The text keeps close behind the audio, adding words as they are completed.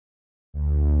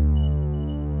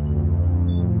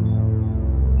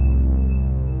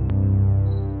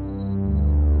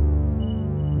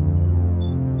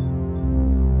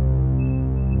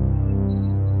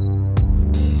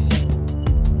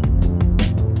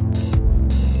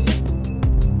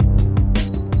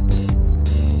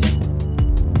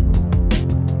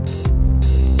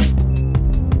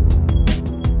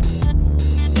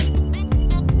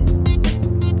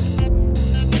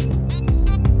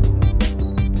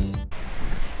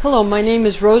Hello, my name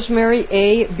is Rosemary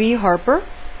A. B. Harper,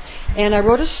 and I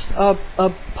wrote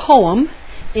a poem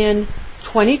in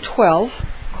 2012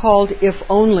 called If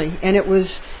Only, and it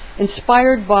was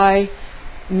inspired by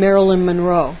Marilyn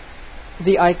Monroe,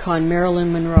 the icon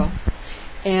Marilyn Monroe.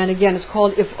 And again, it's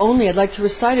called If Only. I'd like to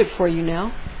recite it for you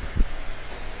now.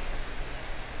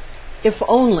 If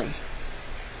only.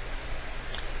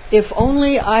 If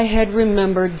only I had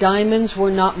remembered diamonds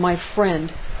were not my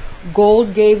friend.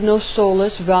 Gold gave no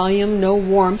solace, Valium no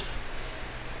warmth.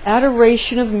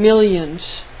 Adoration of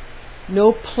millions,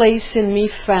 no place in me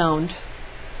found.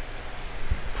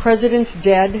 Presidents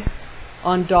dead,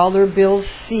 on dollar bills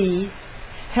see.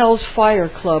 Hell's Fire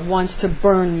Club wants to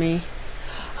burn me.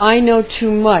 I know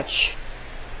too much.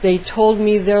 They told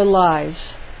me their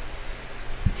lies.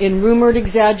 In rumored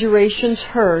exaggerations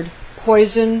heard,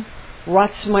 poison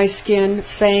rots my skin,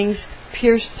 fangs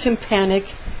pierced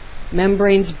tympanic,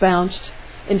 membranes bounced,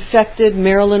 infected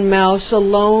Maryland mouse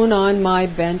alone on my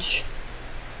bench.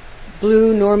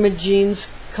 Bleu Norma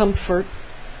jeans comfort,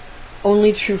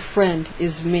 only true friend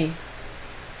is me.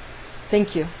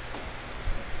 Thank you.